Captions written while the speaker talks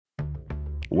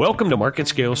Welcome to Market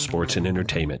Scale Sports and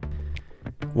Entertainment.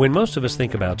 When most of us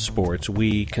think about sports,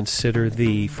 we consider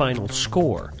the final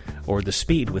score or the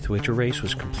speed with which a race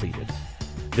was completed.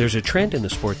 There's a trend in the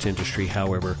sports industry,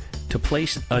 however, to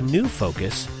place a new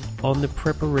focus on the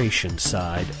preparation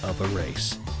side of a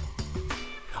race.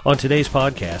 On today's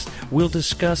podcast, we'll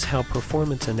discuss how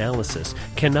performance analysis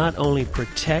can not only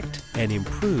protect and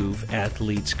improve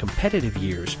athletes' competitive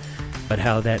years, but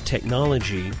how that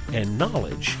technology and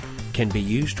knowledge can be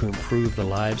used to improve the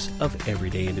lives of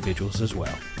everyday individuals as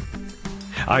well.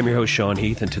 I'm your host, Sean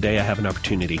Heath, and today I have an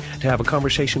opportunity to have a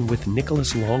conversation with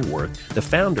Nicholas Longworth, the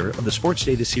founder of the Sports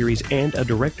Data Series and a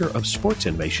director of Sports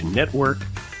Innovation Network.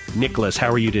 Nicholas,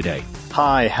 how are you today?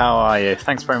 Hi, how are you?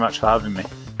 Thanks very much for having me.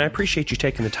 I appreciate you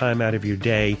taking the time out of your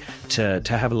day to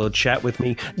have a little chat with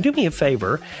me. Do me a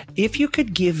favor, if you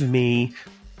could give me,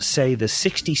 say, the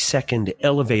 60-second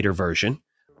elevator version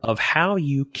of how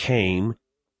you came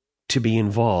to be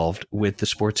involved with the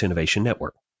Sports Innovation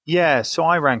Network. Yeah, so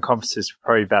I ran conferences for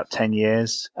probably about 10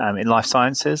 years in life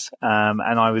sciences, and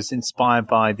I was inspired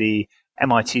by the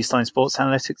MIT Sloan Sports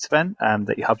Analytics event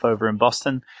that you have over in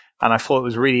Boston, and I thought it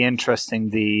was really interesting,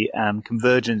 the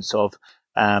convergence of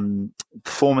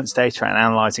performance data and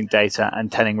analyzing data and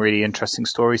telling really interesting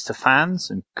stories to fans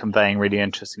and conveying really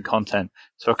interesting content.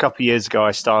 So a couple of years ago,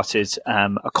 I started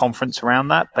a conference around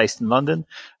that based in London.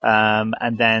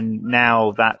 And then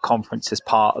now that conference is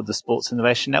part of the Sports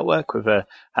Innovation Network with a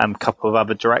couple of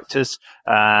other directors.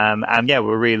 And yeah,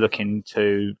 we're really looking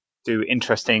to do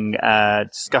interesting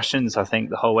discussions. I think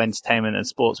the whole entertainment and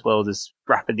sports world is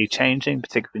rapidly changing,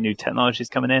 particularly new technologies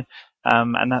coming in.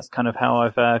 And that's kind of how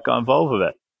I've got involved with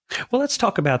it. Well, let's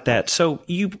talk about that. So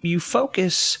you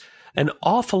focus an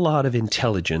awful lot of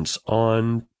intelligence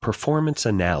on performance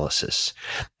analysis.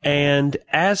 And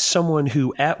as someone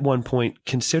who at one point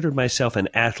considered myself an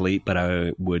athlete, but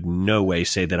I would no way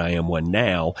say that I am one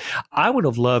now, I would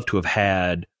have loved to have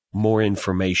had more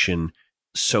information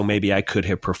so maybe I could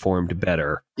have performed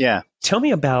better. Yeah. Tell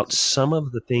me about some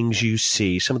of the things you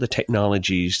see, some of the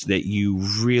technologies that you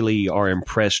really are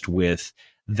impressed with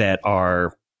that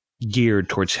are geared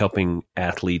towards helping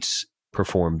athletes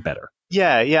perform better.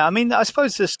 Yeah. I mean, I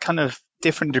suppose there's kind of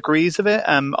different degrees of it.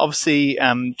 Obviously,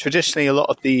 traditionally, a lot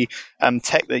of the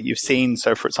tech that you've seen,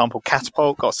 so for example,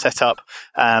 Catapult got set up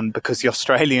because the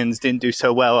Australians didn't do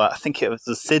so well. I think it was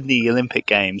the Sydney Olympic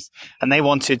Games, and they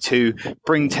wanted to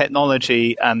bring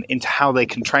technology into how they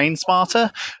can train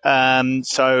smarter.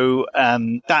 So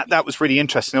that was really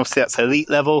interesting. Obviously, that's elite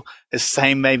level. It's the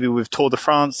same maybe with Tour de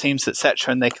France teams,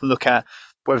 etc., and they can look at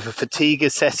whether fatigue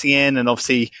is setting in and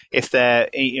obviously if they're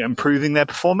improving their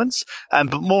performance.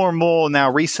 But more and more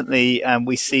now recently,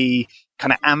 we see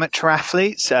kind of amateur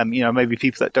athletes, maybe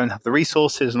people that don't have the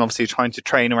resources and obviously trying to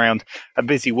train around a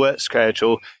busy work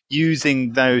schedule,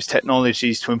 using those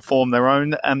technologies to inform their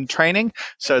own training.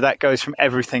 So that goes from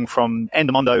everything from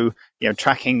Endomondo,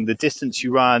 tracking the distance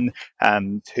you run,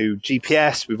 to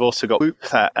GPS. We've also got Whoop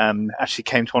that actually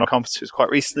came to one of our conferences quite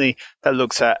recently that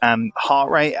looks at heart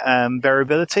rate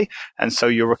variability, and so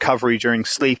your recovery during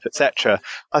sleep, etc.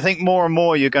 I think more and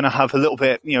more you're going to have a little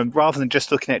bit, rather than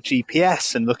just looking at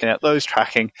GPS and looking at those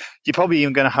tracking, you're probably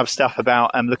even going to have stuff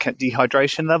about looking at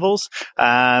dehydration levels.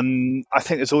 I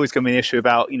think there's always going to be an issue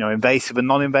about invasive and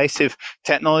non-invasive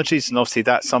technologies, and obviously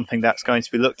that's something that's going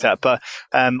to be looked at. But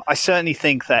I certainly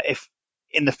think that if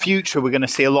in the future we're going to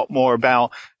see a lot more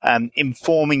about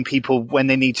informing people when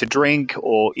they need to drink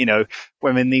or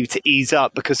when they need to ease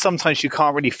up, because sometimes you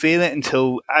can't really feel it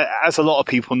until, as a lot of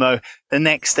people know, the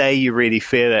next day you really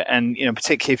feel it. And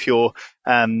particularly if you're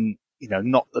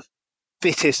not the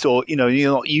fittest or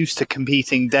you're not used to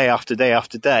competing day after day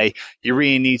after day, you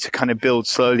really need to kind of build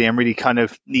slowly and really kind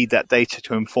of need that data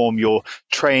to inform your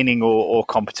training or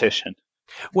competition.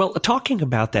 Well, talking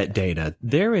about that data,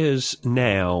 there is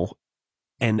now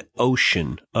an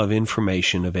ocean of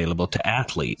information available to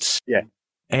athletes. Yeah.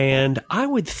 And I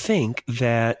would think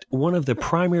that one of the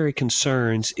primary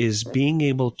concerns is being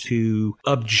able to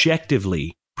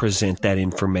objectively present that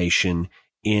information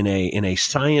in a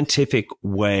scientific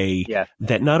way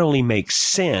that not only makes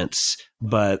sense,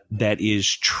 but that is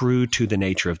true to the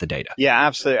nature of the data. Yeah,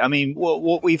 absolutely. I mean,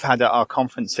 what we've had at our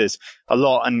conferences a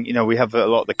lot, and, we have a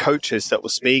lot of the coaches that will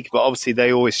speak, but obviously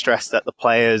they always stress that the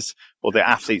players or the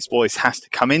athlete's voice has to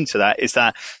come into that, is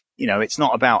that, it's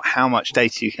not about how much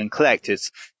data you can collect. It's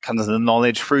kind of the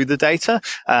knowledge through the data,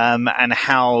 and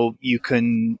how you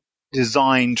can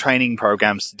design training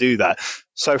programs to do that.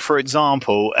 So, for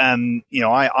example, I'm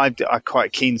quite a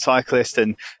keen cyclist,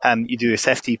 and you do this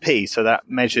FTP, so that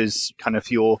measures kind of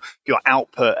your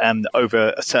output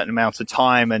over a certain amount of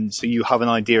time, and so you have an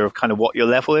idea of kind of what your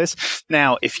level is.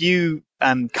 Now, if you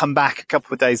come back a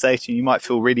couple of days later, you might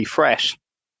feel really fresh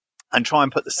and try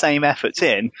and put the same efforts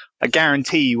in, I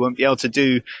guarantee you won't be able to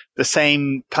do the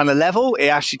same kind of level. It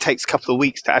actually takes a couple of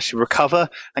weeks to actually recover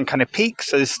and kind of peak.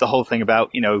 So this is the whole thing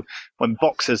about, when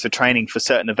boxers are training for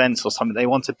certain events or something, they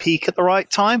want to peak at the right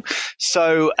time.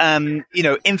 So,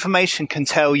 information can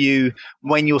tell you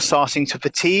when you're starting to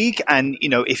fatigue and,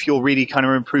 if you're really kind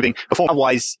of improving.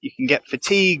 Otherwise, you can get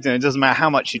fatigued and it doesn't matter how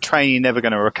much you train, you're never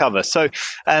going to recover. So,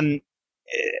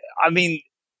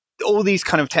 all these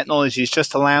kind of technologies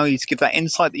just allow you to give that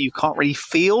insight that you can't really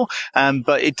feel,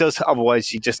 but it does,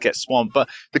 otherwise you just get swamped. But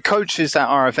the coaches at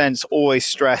our events always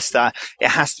stress that it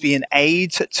has to be an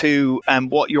aid to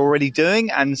what you're already doing,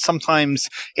 and sometimes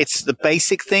it's the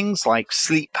basic things like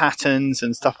sleep patterns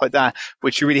and stuff like that,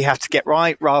 which you really have to get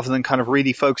right, rather than kind of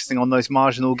really focusing on those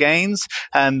marginal gains,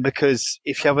 because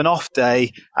if you have an off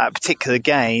day at a particular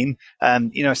game,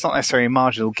 it's not necessarily a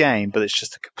marginal gain, but it's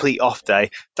just a complete off day,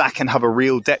 that can have a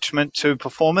real detriment to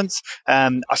performance.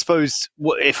 I suppose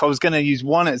if I was going to use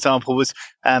one example was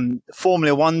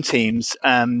Formula One teams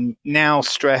now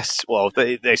stress,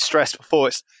 they stressed before,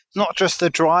 it's not just the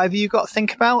driver you've got to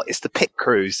think about, it's the pit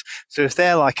crews. So if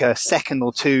they're like a second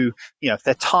or two, if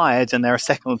they're tired and they're a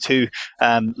second or two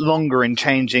longer in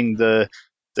changing the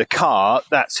car,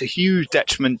 that's a huge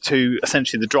detriment to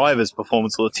essentially the driver's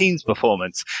performance or the team's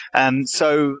performance.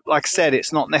 So like I said,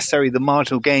 it's not necessarily the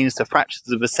marginal gains, the fractions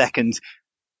of a second,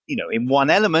 in one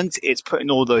element, it's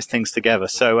putting all those things together.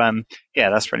 So,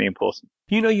 that's really important.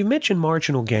 You mentioned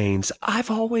marginal gains. I've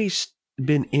always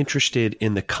been interested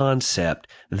in the concept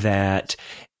that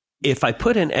if I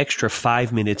put an extra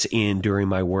 5 minutes in during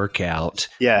my workout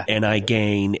and I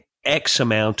gain X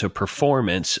amount of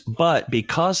performance, but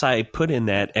because I put in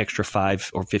that extra 5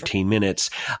 or 15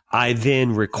 minutes, I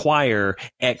then require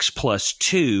X plus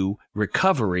 2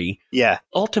 recovery. Yeah.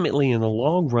 Ultimately, in the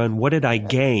long run, what did I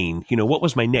gain? What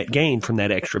was my net gain from that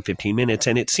extra 15 minutes?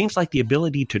 And it seems like the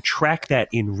ability to track that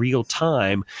in real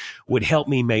time would help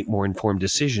me make more informed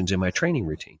decisions in my training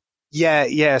routine.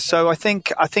 Yeah. So I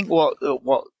think what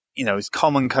is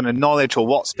common kind of knowledge, or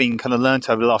what's been kind of learned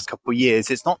over the last couple of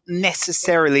years, it's not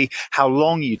necessarily how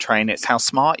long you train, it's how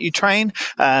smart you train.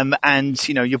 And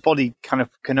your body kind of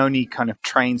can only kind of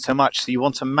train so much. So you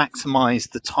want to maximize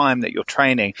the time that you're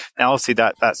training. Now, obviously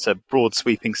that's a broad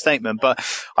sweeping statement, but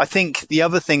I think the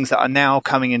other things that are now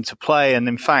coming into play, and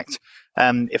in fact,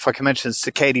 if I can mention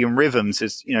circadian rhythms,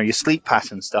 is, your sleep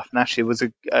pattern stuff. And actually, it was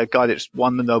a guy that just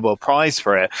won the Nobel Prize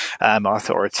for it, I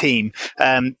thought, or a team,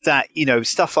 that,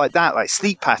 stuff like that, like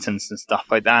sleep patterns and stuff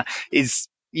like that is,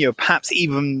 perhaps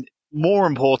even more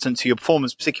important to your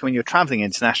performance, particularly when you're traveling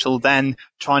international, than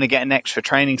trying to get an extra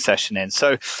training session in.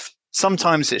 So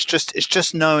sometimes it's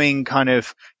just knowing kind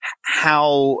of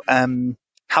how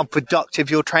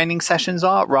productive your training sessions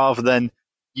are, rather than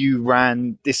you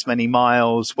ran this many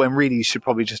miles when really you should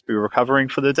probably just be recovering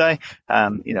for the day.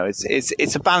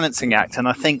 It's a balancing act. And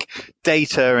I think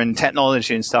data and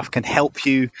technology and stuff can help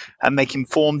you make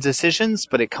informed decisions,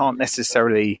 but it can't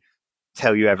necessarily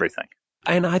tell you everything.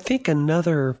 And I think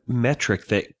another metric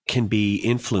that can be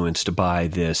influenced by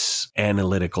this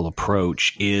analytical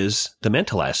approach is the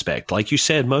mental aspect. Like you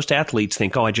said, most athletes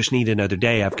think, I just need another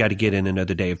day. I've got to get in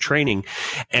another day of training.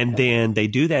 And then they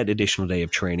do that additional day of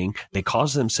training. They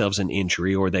cause themselves an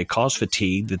injury, or they cause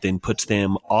fatigue that then puts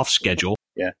them off schedule.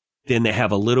 Yeah. Then they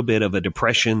have a little bit of a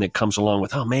depression that comes along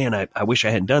with, I wish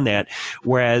I hadn't done that.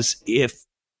 Whereas if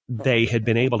they had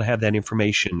been able to have that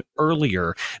information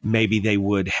earlier, maybe they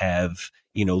would have,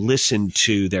 listened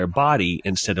to their body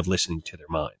instead of listening to their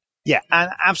mind. Yeah,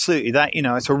 and absolutely. That,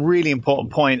 it's a really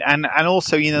important point. And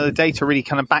also, the data really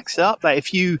kind of backs it up that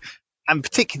if you, and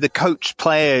particularly the coach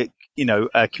player,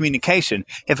 communication,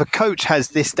 if a coach has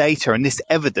this data and this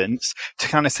evidence to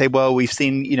kind of say, well, we've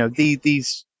seen,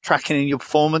 these tracking in your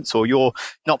performance, or you're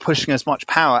not pushing as much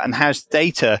power, and has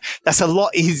data, that's a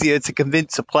lot easier to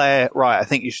convince a player, right, I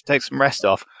think you should take some rest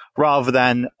off, rather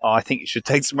than, I think you should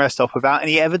take some rest off without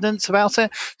any evidence about it.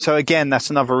 So again,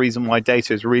 that's another reason why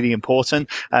data is really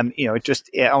important.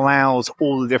 It allows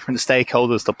all the different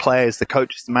stakeholders, the players, the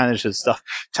coaches, the managers, stuff,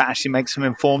 to actually make some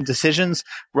informed decisions,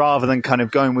 rather than kind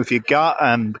of going with your gut,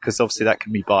 because obviously that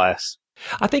can be biased.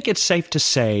 I think it's safe to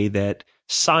say that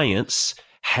science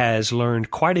has learned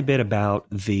quite a bit about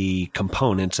the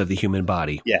components of the human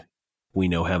body. Yeah. We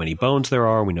know how many bones there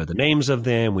are. We know the names of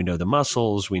them. We know the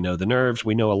muscles. We know the nerves.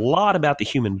 We know a lot about the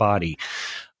human body.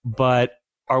 but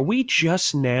are we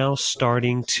just now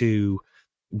starting to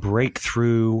break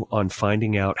through on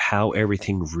finding out how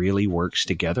everything really works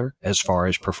together as far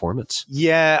as performance?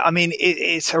 Yeah, I mean,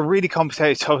 it's a really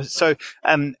complicated topic. So,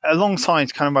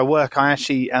 alongside kind of my work, I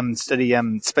actually study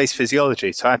space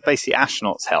physiology. So I have basically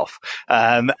astronauts' health,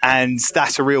 and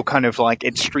that's a real kind of like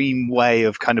extreme way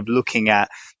of kind of looking at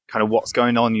kind of what's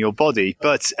going on in your body.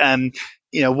 But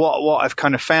what I've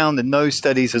kind of found in those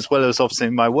studies, as well as obviously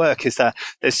in my work, is that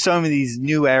there's so many of these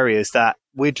new areas that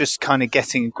we're just kind of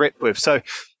getting a grip with. So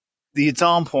the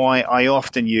example I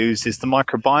often use is the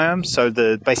microbiome, so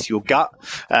basically your gut,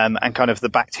 and kind of the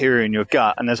bacteria in your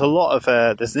gut. And there's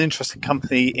there's an interesting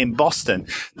company in Boston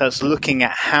that's looking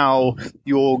at how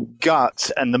your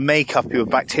gut and the makeup of your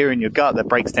bacteria in your gut that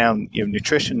breaks down your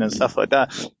nutrition and stuff like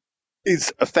that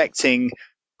is affecting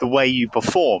the way you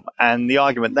perform. And the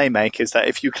argument they make is that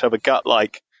if you could have a gut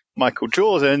like Michael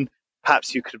Jordan,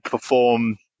 perhaps you could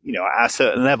perform, at a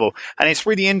certain level. And it's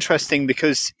really interesting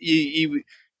because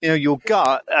your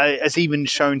gut has even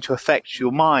shown to affect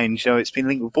your mind. It's been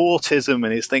linked with autism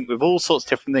and it's linked with all sorts of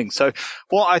different things. So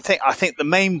what I think the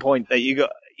main point that you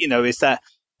got, is that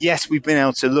yes, we've been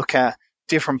able to look at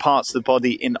different parts of the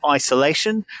body in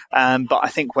isolation. But I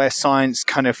think where science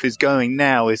kind of is going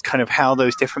now is kind of how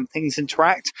those different things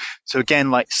interact. So again,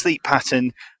 like sleep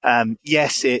pattern,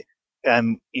 yes,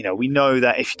 we know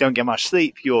that if you don't get much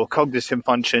sleep, your cognitive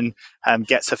function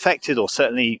gets affected, or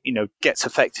certainly, gets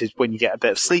affected when you get a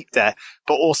bit of sleep there.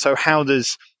 But also, how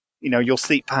does, your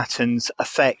sleep patterns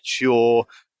affect your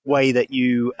way that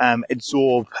you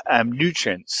absorb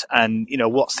nutrients, and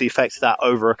what's the effect of that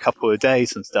over a couple of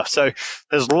days and stuff. So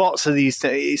there's lots of these.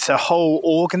 It's a whole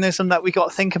organism that we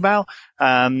got to think about,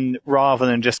 rather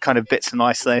than just kind of bits in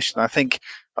isolation. I think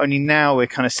only now we're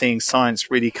kind of seeing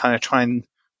science really kind of try and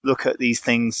look at these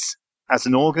things as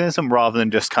an organism rather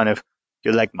than just kind of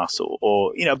your leg muscle,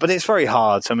 or but it's very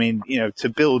hard. I mean, to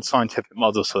build scientific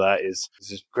models for that is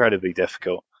incredibly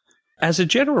difficult. As a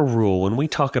general rule, when we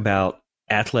talk about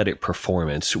athletic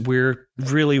performance, we're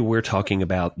talking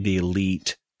about the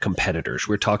elite competitors.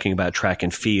 We're talking about track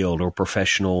and field, or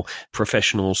professional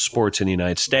sports in the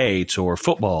United States, or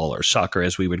football or soccer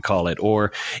as we would call it,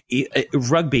 or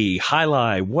rugby,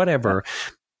 highlight, whatever.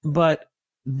 But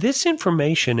this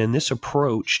information and this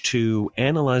approach to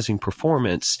analyzing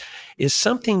performance is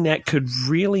something that could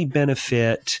really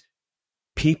benefit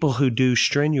people who do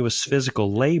strenuous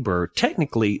physical labor.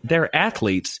 Technically, they're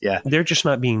athletes. Yeah. They're just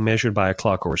not being measured by a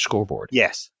clock or a scoreboard.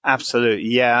 Yes, absolutely.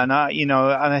 Yeah. And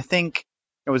I think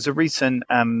it was a recent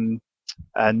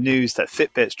news that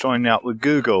Fitbit's joining up with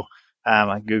Google,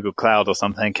 like Google Cloud or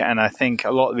something. And I think a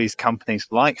lot of these companies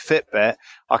like Fitbit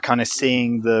are kind of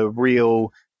seeing the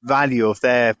real value of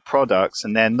their products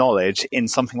and their knowledge in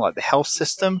something like the health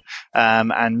system,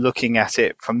 and looking at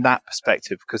it from that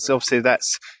perspective, because obviously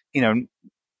that's,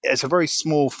 it's a very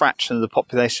small fraction of the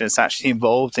population that's actually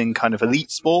involved in kind of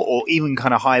elite sport or even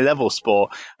kind of high level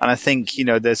sport. And I think,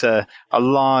 there's a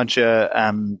larger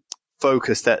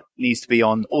focus that needs to be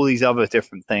on all these other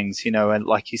different things, and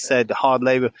like you said, the hard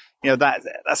labor,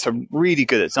 that's a really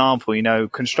good example,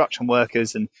 construction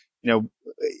workers and,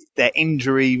 their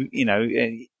injury,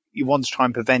 you want to try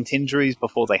and prevent injuries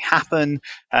before they happen,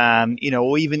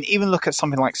 or even look at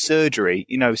something like surgery,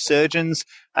 surgeons,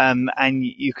 and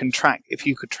you can if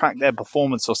you could track their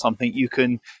performance or something, you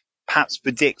can perhaps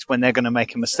predict when they're going to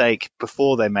make a mistake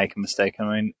before they make a mistake. I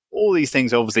mean, all these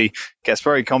things obviously gets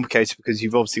very complicated because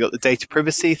you've obviously got the data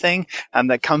privacy thing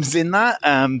that comes in that.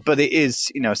 But it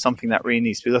is, something that really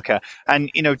needs to be looked at.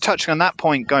 And, touching on that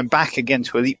point, going back again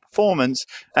to elite performance,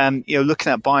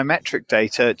 looking at biometric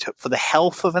data for the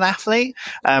health of an athlete,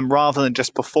 rather than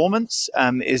just performance,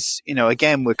 is,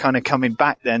 again, we're kind of coming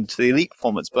back then to the elite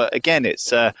performance. But again,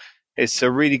 it's a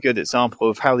really good example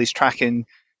of how these tracking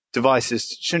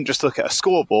devices shouldn't just look at a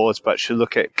scoreboard, but should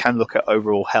look at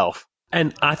overall health.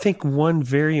 And I think one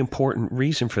very important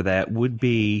reason for that would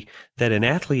be that an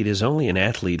athlete is only an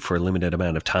athlete for a limited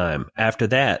amount of time. After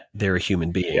that, they're a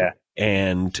human being. Yeah.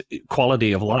 And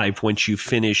quality of life, once you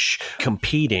finish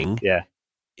competing,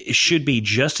 it should be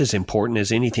just as important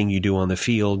as anything you do on the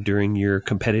field during your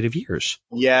competitive years.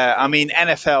 Yeah, I mean,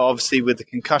 NFL, obviously, with the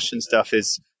concussion stuff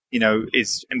is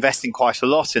investing quite a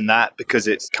lot in that because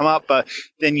it's come up. But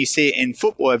then you see it in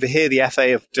football over here. The FA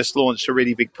have just launched a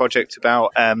really big project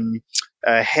about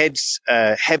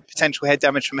potential head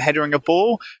damage from headering a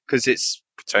ball, because it's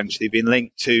potentially been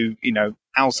linked to,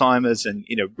 Alzheimer's and,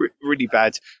 really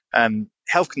bad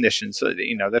health conditions. So,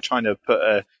 they're trying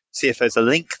to see if there's a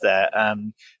link there.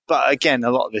 But again,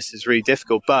 a lot of this is really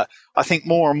difficult. But I think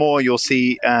more and more you'll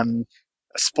see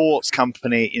sports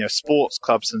company, sports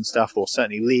clubs and stuff, or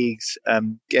certainly leagues,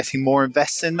 getting more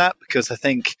invested in that, because I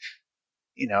think,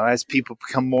 as people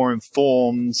become more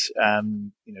informed,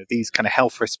 these kind of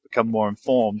health risks become more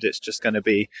informed, it's just going to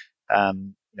be,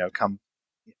 come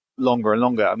longer and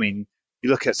longer. I mean, you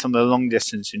look at some of the long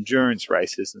distance endurance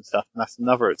races and stuff, and that's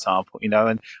another example,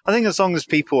 and I think as long as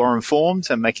people are informed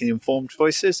and making informed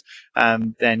choices,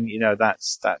 then,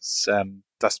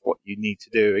 that's what you need to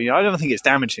do. I don't think it's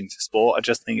damaging to sport. I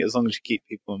just think as long as you keep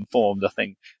people informed, I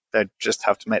think they just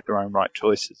have to make their own right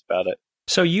choices about it.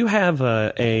 So you have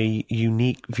a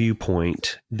unique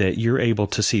viewpoint that you're able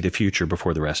to see the future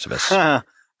before the rest of us.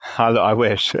 I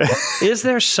wish. Is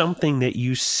there something that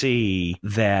you see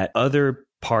that other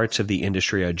parts of the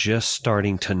industry are just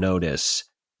starting to notice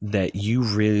that you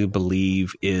really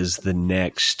believe is the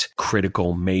next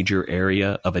critical major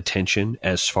area of attention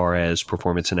as far as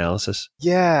performance analysis?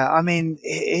 Yeah, I mean,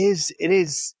 it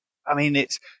is. I mean,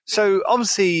 it's so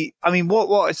obviously, I mean,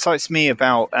 what excites me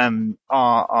about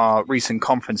our recent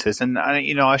conferences, and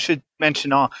I should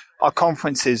mention our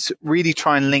conferences really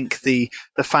try and link the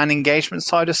fan engagement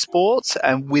side of sports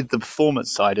and with the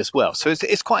performance side as well. So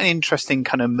it's quite an interesting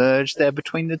kind of merge there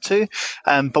between the two.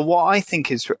 But what I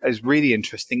think is really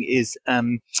interesting is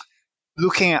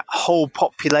looking at whole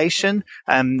population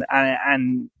and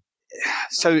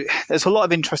so there's a lot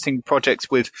of interesting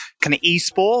projects with kind of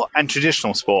e-sport and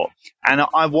traditional sport. And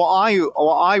what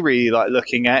I really like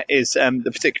looking at is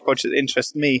the particular project that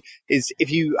interests me is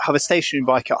if you have a stationary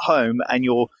bike at home and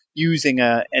you're using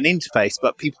an interface,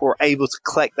 but people are able to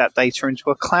collect that data into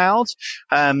a cloud.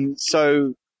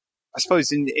 So I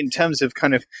suppose in terms of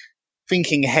kind of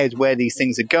thinking ahead where these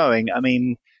things are going, I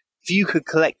mean, if you could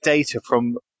collect data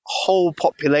from whole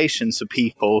populations of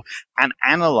people and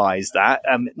analyze that,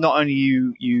 not only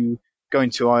you going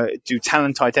to do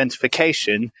talent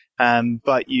identification,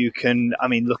 but you can,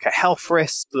 look at health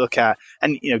risks,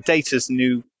 and data's the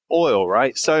new oil,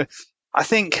 right? So I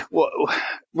think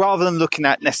rather than looking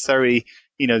at necessarily,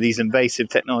 these invasive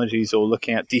technologies or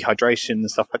looking at dehydration and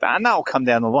stuff like that, and that will come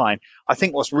down the line. I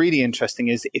think what's really interesting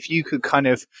is if you could kind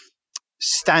of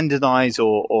standardize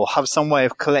or have some way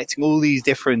of collecting all these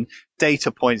different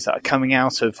data points that are coming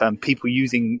out of people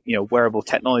using wearable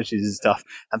technologies and stuff,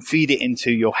 and feed it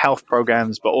into your health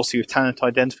programs, but also your talent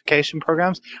identification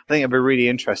programs. I think it'd be really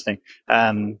interesting.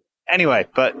 Anyway,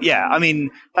 but yeah, I mean,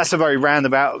 that's a very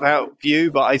roundabout view,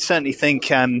 but I certainly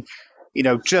think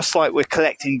just like we're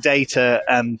collecting data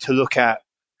to look at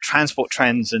transport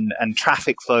trends and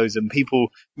traffic flows and people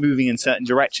moving in certain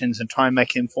directions and try and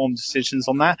make informed decisions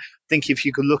on that. I think if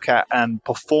you could look at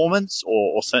performance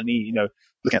or certainly,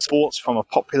 looking at sports from a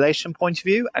population point of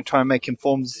view and try and make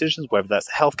informed decisions, whether that's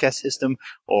a healthcare system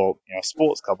or a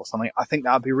sports club or something, I think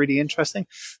that would be really interesting.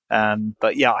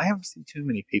 But yeah, I haven't seen too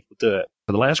many people do it.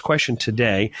 For the last question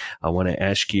today, I want to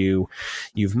ask you,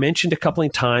 you've mentioned a couple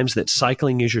of times that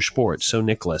cycling is your sport. So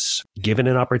Nicholas, given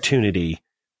an opportunity,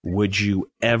 would you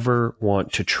ever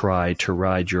want to try to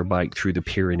ride your bike through the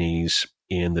Pyrenees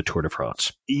in the Tour de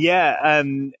France? Yeah,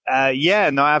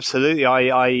 no, absolutely.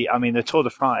 I mean, the Tour de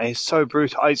France is so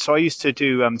brutal. So I used to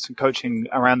do some coaching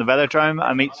around the velodrome.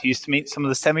 I used to meet some of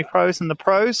the semi-pros and the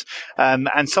pros,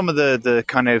 and some of the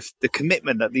kind of the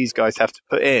commitment that these guys have to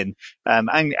put in,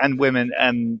 and women,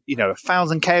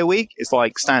 1,000K a week is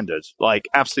like standard, like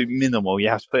absolute minimal you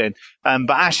have to put in.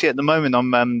 But actually at the moment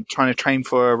I'm trying to train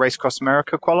for a Race Across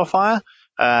America qualifier,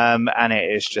 and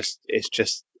it's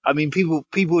just. I mean, people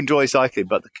enjoy cycling,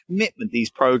 but the commitment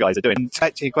these pro guys are doing. And to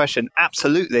answer your question,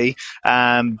 absolutely.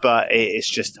 But it's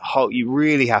just you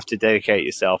really have to dedicate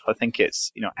yourself. I think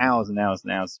it's hours and hours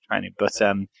and hours of training.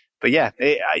 But yeah,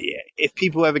 if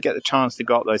people ever get the chance to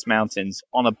go up those mountains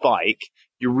on a bike,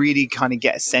 you really kind of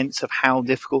get a sense of how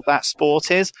difficult that sport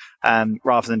is,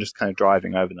 rather than just kind of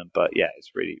driving over them. But yeah,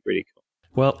 it's really, really cool.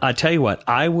 Well, I tell you what,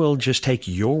 I will just take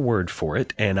your word for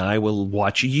it, and I will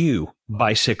watch you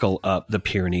bicycle up the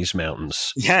Pyrenees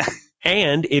Mountains. Yeah.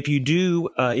 And if you do,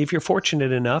 if you're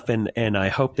fortunate enough, and I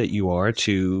hope that you are,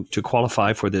 to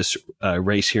qualify for this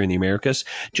race here in the Americas,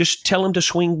 just tell them to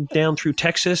swing down through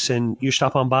Texas and you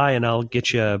stop on by and I'll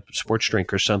get you a sports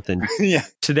drink or something. Yeah.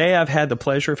 Today I've had the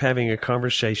pleasure of having a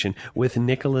conversation with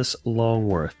Nicholas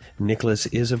Longworth. Nicholas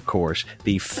is, of course,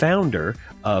 the founder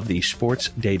of the Sports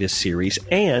Data Series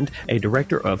and a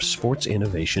director of Sports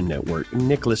Innovation Network.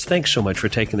 Nicholas, thanks so much for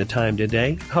taking the time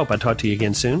today. Hope I talk to you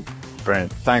again soon.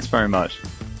 Brilliant. Thanks very much.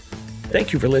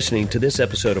 Thank you for listening to this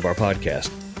episode of our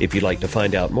podcast. If you'd like to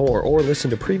find out more or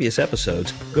listen to previous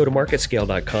episodes, go to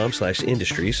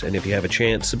marketscale.com/industries. And if you have a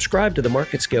chance, subscribe to the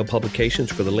MarketScale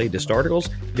publications for the latest articles,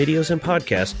 videos, and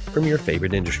podcasts from your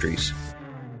favorite industries.